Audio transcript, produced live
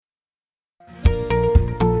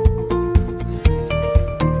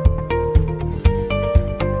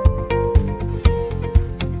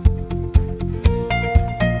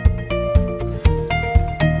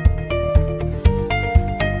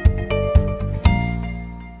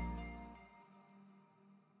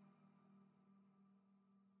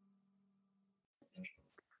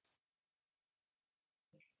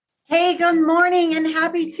Hey, good morning and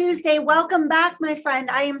happy Tuesday. Welcome back, my friend.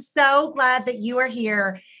 I am so glad that you are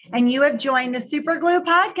here and you have joined the Super Glue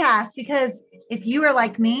podcast because if you are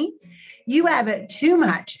like me, you have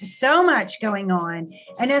so much going on.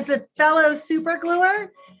 And as a fellow super gluer,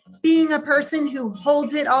 being a person who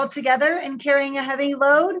holds it all together and carrying a heavy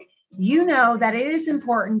load, you know that it is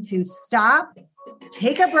important to stop,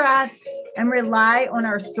 take a breath, and rely on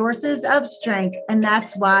our sources of strength. And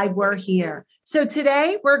that's why we're here. So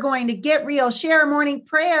today we're going to get real, share a morning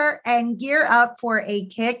prayer, and gear up for a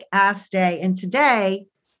kick-ass day. And today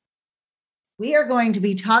we are going to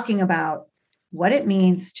be talking about what it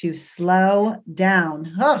means to slow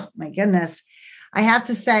down. Oh my goodness. I have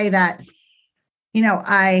to say that,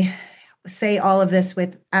 I say all of this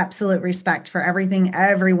with absolute respect for everything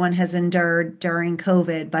everyone has endured during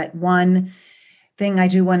COVID. But one thing I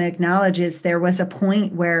do want to acknowledge is there was a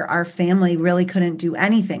point where our family really couldn't do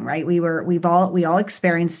anything, right? We all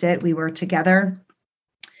experienced it. We were together.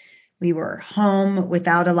 We were home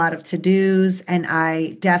without a lot of to-dos. And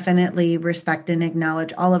I definitely respect and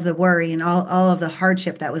acknowledge all of the worry and all of the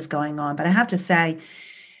hardship that was going on. But I have to say,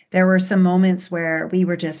 there were some moments where we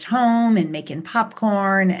were just home and making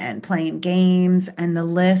popcorn and playing games, and the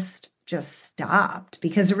list just stopped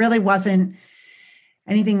because it really wasn't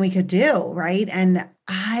anything we could do, right? And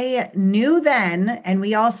I knew then, and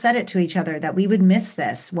we all said it to each other, that we would miss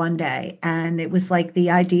this one day. And it was like the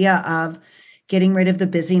idea of getting rid of the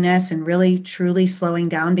busyness and really, truly slowing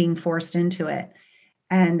down, being forced into it.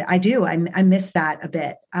 And I miss that a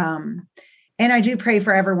bit. And I do pray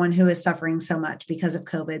for everyone who is suffering so much because of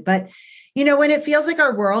COVID. But, when it feels like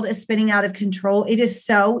our world is spinning out of control, it is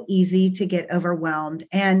so easy to get overwhelmed.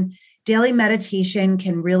 And daily meditation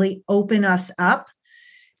can really open us up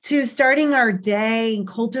to starting our day and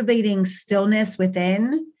cultivating stillness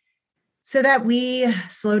within so that we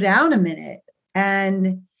slow down a minute.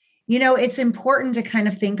 And, it's important to kind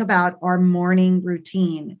of think about our morning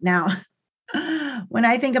routine. Now, when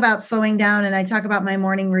I think about slowing down and I talk about my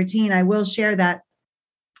morning routine, I will share that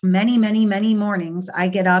many, many, many mornings I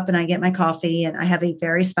get up and I get my coffee, and I have a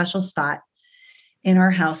very special spot in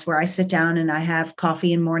our house where I sit down and I have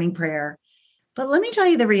coffee and morning prayer. But let me tell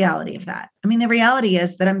you the reality of that. I mean, the reality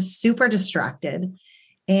is that I'm super distracted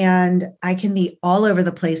and I can be all over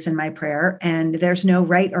the place in my prayer, and there's no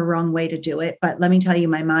right or wrong way to do it. But let me tell you,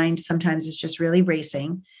 my mind sometimes is just really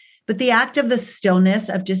racing. But the act of the stillness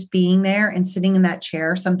of just being there and sitting in that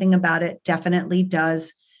chair, something about it definitely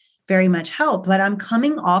does very much help. But I'm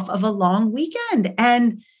coming off of a long weekend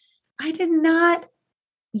and I did not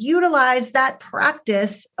utilize that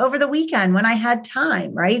practice over the weekend when I had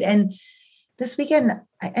time, right? And this weekend,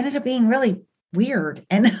 I ended up being really weird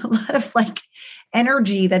and a lot of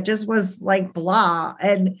energy that just was like blah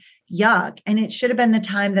and yuck. And it should have been the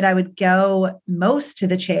time that I would go most to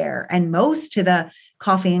the chair and most to the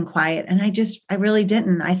coffee and quiet. And I really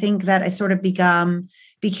didn't. I think that I sort of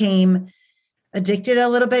became addicted a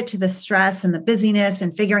little bit to the stress and the busyness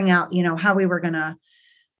and figuring out, how we were going to,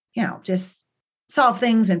 just solve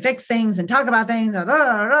things and fix things and talk about things. And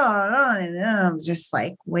I'm just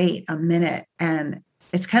like, wait a minute. And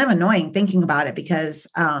it's kind of annoying thinking about it because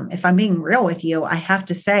if I'm being real with you, I have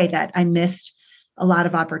to say that I missed a lot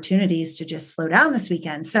of opportunities to just slow down this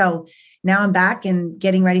weekend. So now I'm back and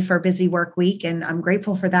getting ready for a busy work week. And I'm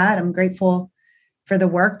grateful for that. I'm grateful for the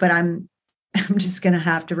work, but I'm just going to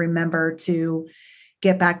have to remember to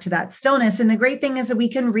get back to that stillness. And the great thing is that we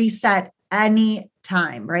can reset any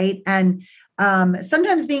time, right? And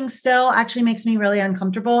sometimes being still actually makes me really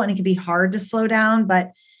uncomfortable and it can be hard to slow down,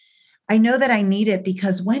 but I know that I need it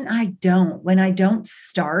because when I don't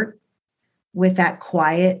start with that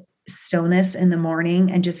quiet stillness in the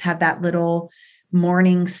morning and just have that little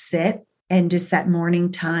morning sit and just that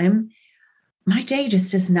morning time, my day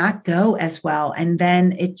just does not go as well. And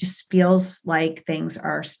then it just feels like things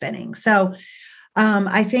are spinning. So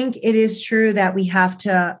I think it is true that we have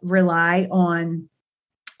to rely on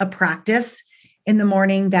a practice in the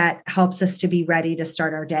morning that helps us to be ready to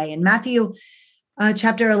start our day. And Matthew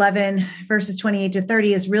chapter 11, verses 28 to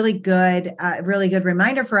 30 is really good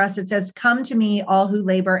reminder for us. It says, "Come to me, all who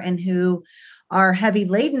labor and who are heavy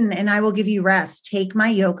laden, and I will give you rest. Take my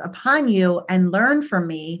yoke upon you and learn from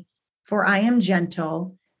me, for I am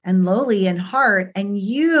gentle and lowly in heart, and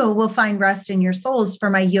you will find rest in your souls. For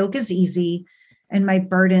my yoke is easy and my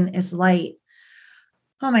burden is light."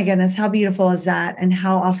 Oh my goodness, how beautiful is that? And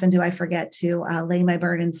how often do I forget to lay my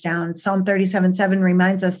burdens down? Psalm 37:7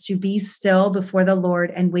 reminds us to be still before the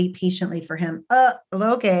Lord and wait patiently for him.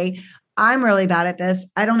 Okay, I'm really bad at this.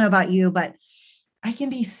 I don't know about you, but I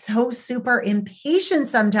can be so super impatient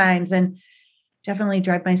sometimes. And definitely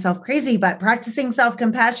drive myself crazy. But practicing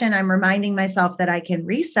self-compassion, I'm reminding myself that I can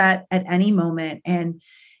reset at any moment. And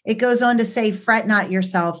it goes on to say, fret not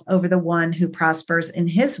yourself over the one who prospers in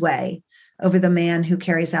his way, over the man who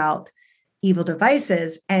carries out evil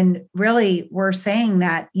devices. And really, we're saying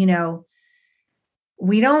that,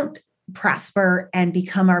 we don't prosper and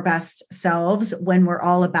become our best selves when we're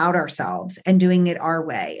all about ourselves and doing it our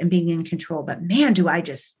way and being in control. But man, do I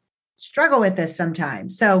just struggle with this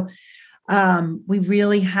sometimes. So we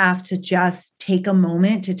really have to just take a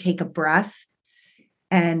moment to take a breath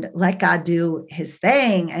and let God do his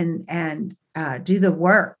thing and do the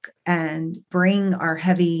work and bring our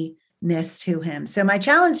heaviness to him. So my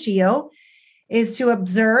challenge to you is to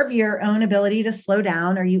observe your own ability to slow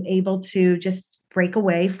down. Are you able to just break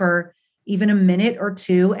away for even a minute or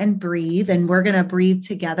two and breathe? And we're going to breathe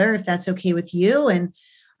together if that's okay with you. And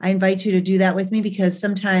I invite you to do that with me, because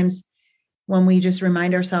sometimes when we just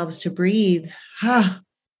remind ourselves to breathe,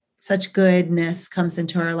 such goodness comes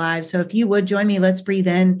into our lives. So if you would join me, let's breathe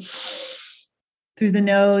in through the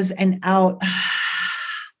nose and out.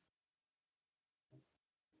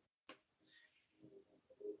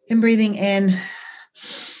 And breathing in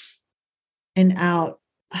and out.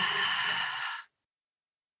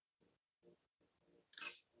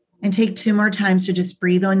 And take 2 more times to just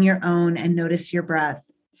breathe on your own and notice your breath.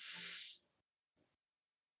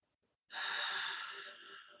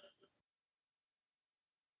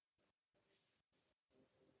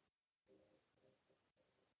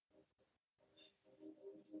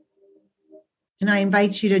 And I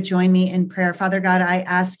invite you to join me in prayer. Father God, I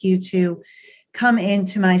ask you to come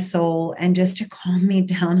into my soul and just to calm me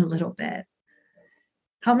down a little bit.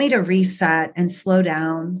 Help me to reset and slow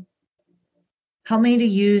down. Help me to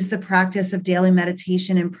use the practice of daily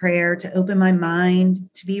meditation and prayer to open my mind,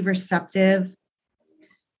 to be receptive.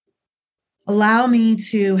 Allow me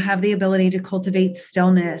to have the ability to cultivate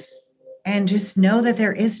stillness and just know that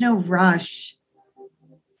there is no rush.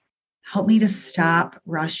 Help me to stop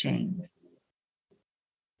rushing.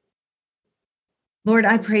 Lord,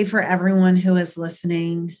 I pray for everyone who is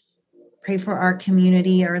listening. Pray for our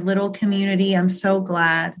community, our little community. I'm so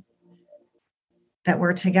glad that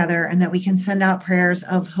we're together and that we can send out prayers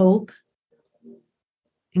of hope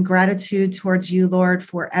and gratitude towards you, Lord,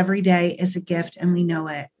 for every day is a gift and we know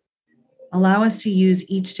it. Allow us to use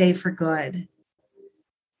each day for good,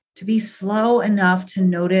 to be slow enough to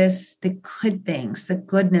notice the good things, the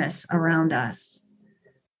goodness around us.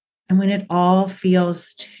 And when it all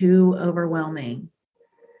feels too overwhelming,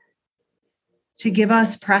 to give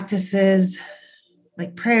us practices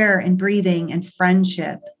like prayer and breathing and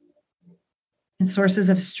friendship and sources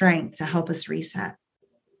of strength to help us reset.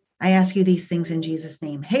 I ask you these things in Jesus'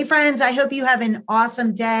 name. Hey, friends, I hope you have an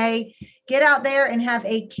awesome day. Get out there and have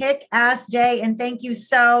a kick-ass day. And thank you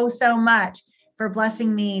so, so much for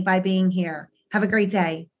blessing me by being here. Have a great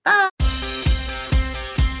day. Bye.